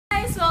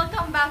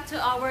Welcome back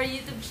to our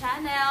YouTube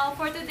channel.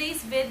 For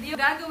today's video,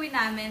 gagawin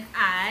namin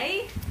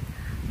ay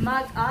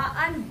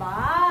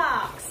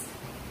mag-unbox.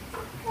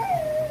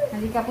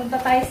 Halika, punta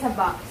tayo sa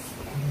box.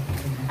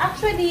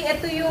 Actually,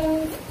 ito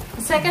yung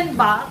second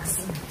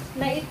box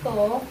na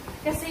ito.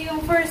 Kasi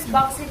yung first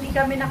box, hindi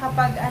kami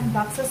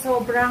nakapag-unbox.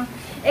 So, sobrang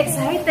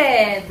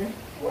excited.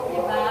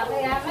 Diba?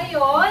 Kaya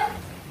ngayon,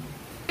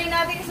 may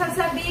natin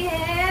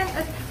sasabihin.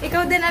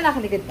 Ikaw din, anak.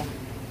 Likod ka.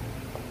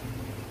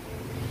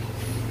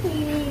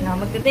 No,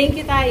 magta-thank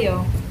you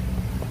tayo.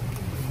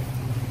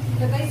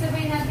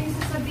 Sabay-sabay natin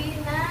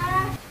sasabihin na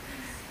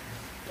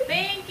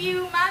thank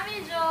you, Mami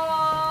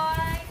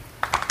Joy!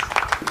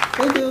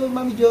 Thank you,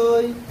 Mami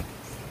Joy!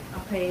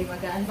 Okay,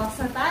 mag-unbox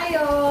na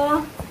tayo.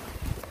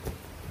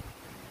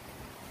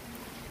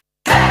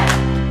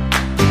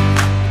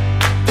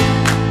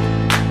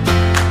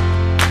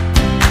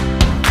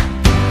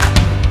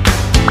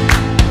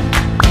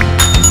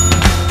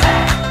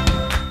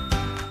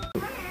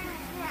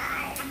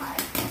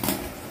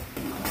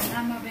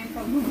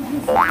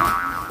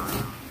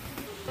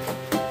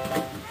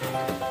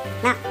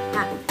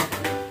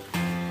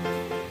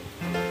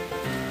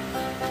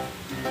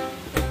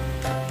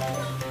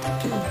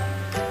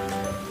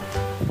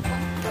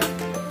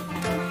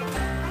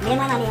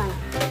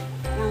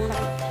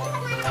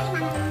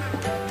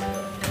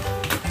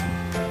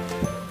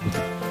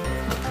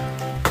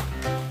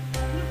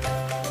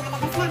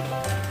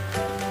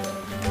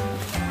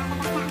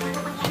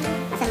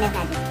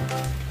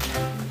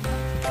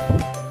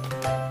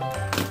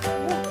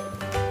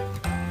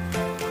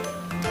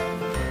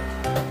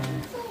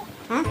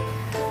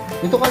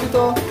 Dito ka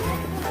dito.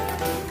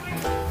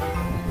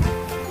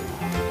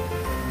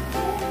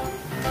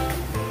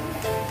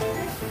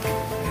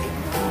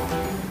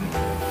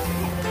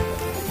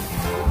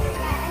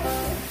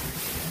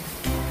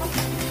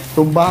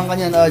 Tumbahan ka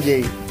niyan,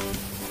 AJ.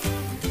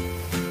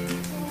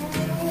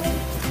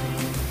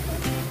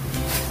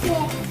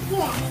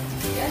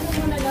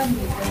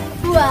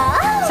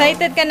 Wow!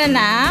 Excited ka na,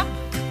 nak?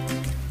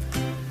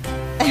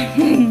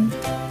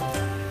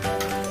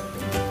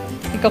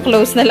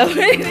 Iko-close na lang.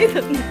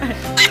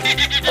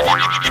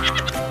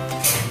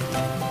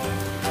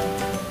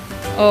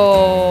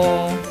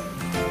 Oh.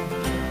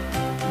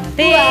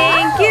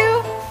 Thank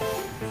you.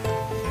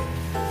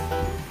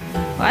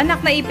 Oh,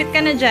 anak, naipit ka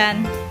na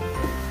dyan.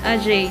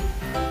 AJ.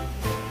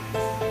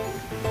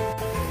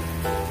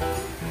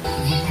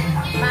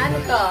 Paano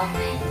to?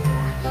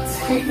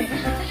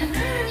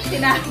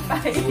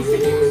 Tinapay.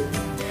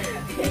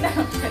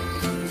 Tinapay.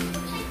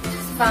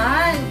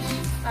 Sponge.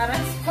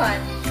 Parang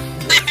sponge.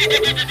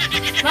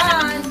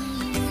 Sponge.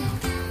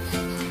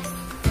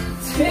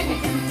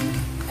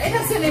 Ay,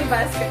 nasa na yung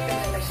basket ka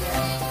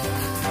nalagyan.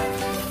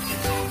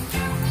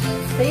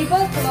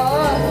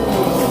 Tablecloth.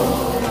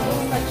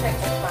 Pa-check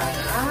ko pa.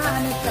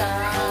 Ano siya?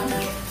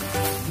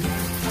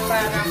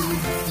 Parang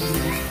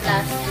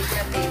plastic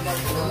na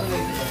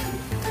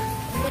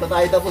tablecloth. Ito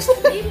tayo tapos.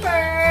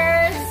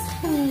 Slippers.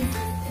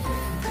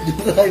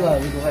 Dito tayo,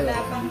 mami. Dito kayo.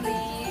 Wala pang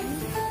rin.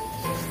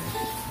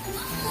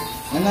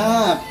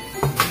 Anak!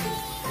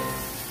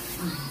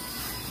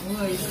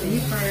 Uy,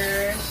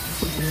 slippers.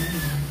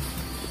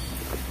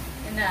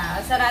 Yan na.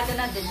 Sarado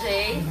na,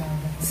 DJ.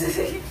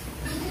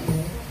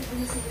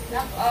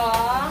 Nako.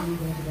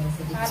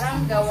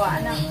 Parang gawa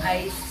ng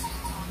ice.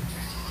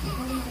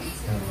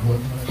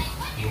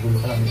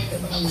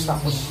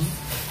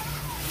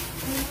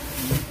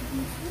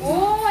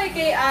 Uy,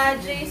 kay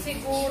AJ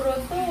siguro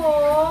to.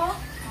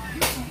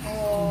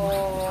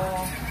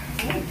 Oh.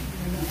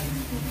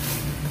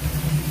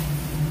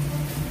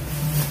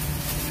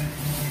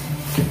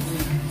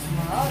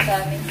 Wow,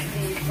 daming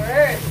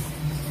slippers.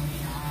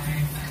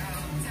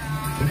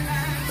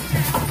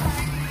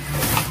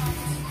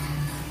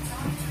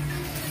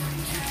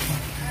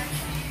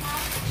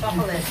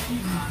 Chocolate.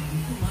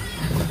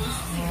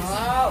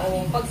 Wow,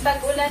 oh,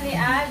 pagtag-ulan ni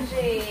AJ.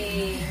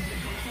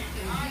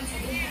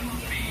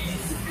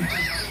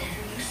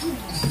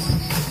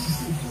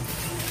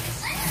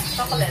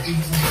 Chocolate.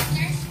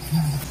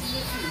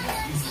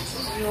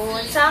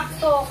 Yun,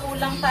 sakto.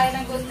 Kulang tayo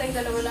ng gunting.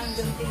 Dalawa lang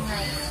gunting na.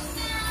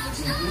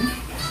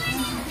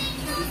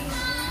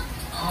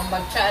 Oh,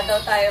 mag-tsa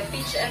daw tayo.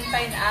 Peach and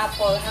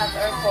pineapple, hot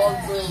or cold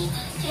brew.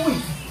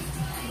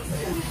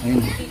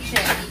 Peach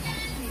and.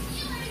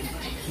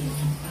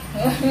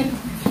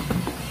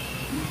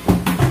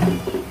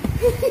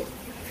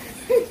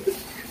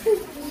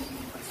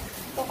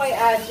 Ito kay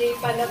AJ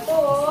pala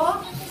to.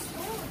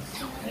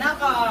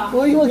 Naka.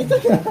 Uy, huwag ito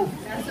na.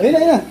 Ayun na,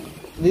 ayun na.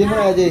 Hindi mo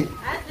na, AJ.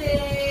 AJ.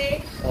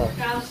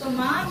 Kauso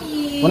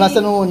mami.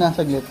 Punasan mo muna,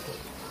 saglit.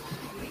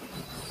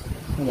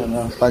 Ayan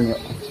na, panyo.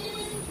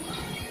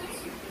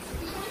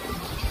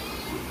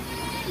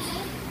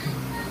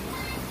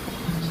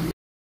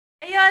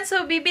 Ayun,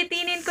 so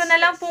bibitinin ko na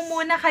lang po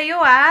muna kayo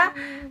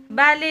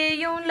Bale,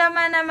 yung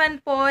laman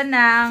naman po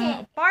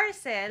ng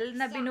parcel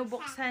na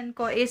binubuksan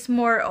ko is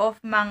more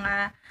of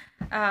mga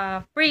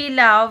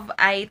pre-love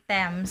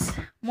items.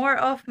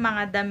 More of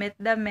mga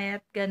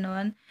damit-damit,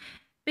 ganun.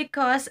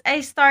 because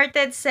I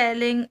started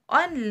selling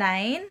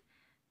online.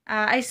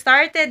 I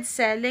started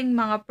selling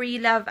mga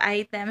pre-love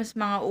items,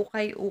 mga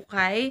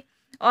ukay-ukay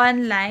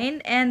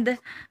online, and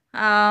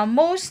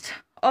most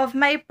of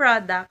my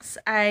products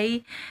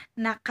ay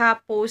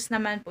naka-post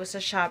naman po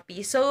sa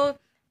Shopee. So,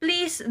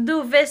 please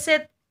do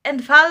visit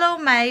and follow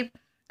my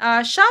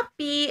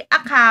Shopee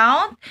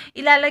account.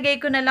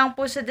 Ilalagay ko na lang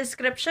po sa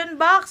description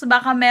box.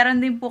 Baka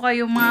meron din po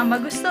kayong mga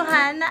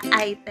magustuhan na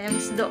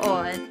items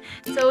doon.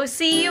 So,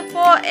 see you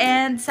po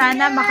and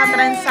sana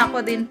makatransa ko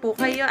din po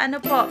kayo.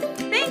 Ano po?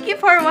 Thank you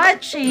for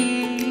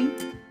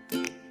watching!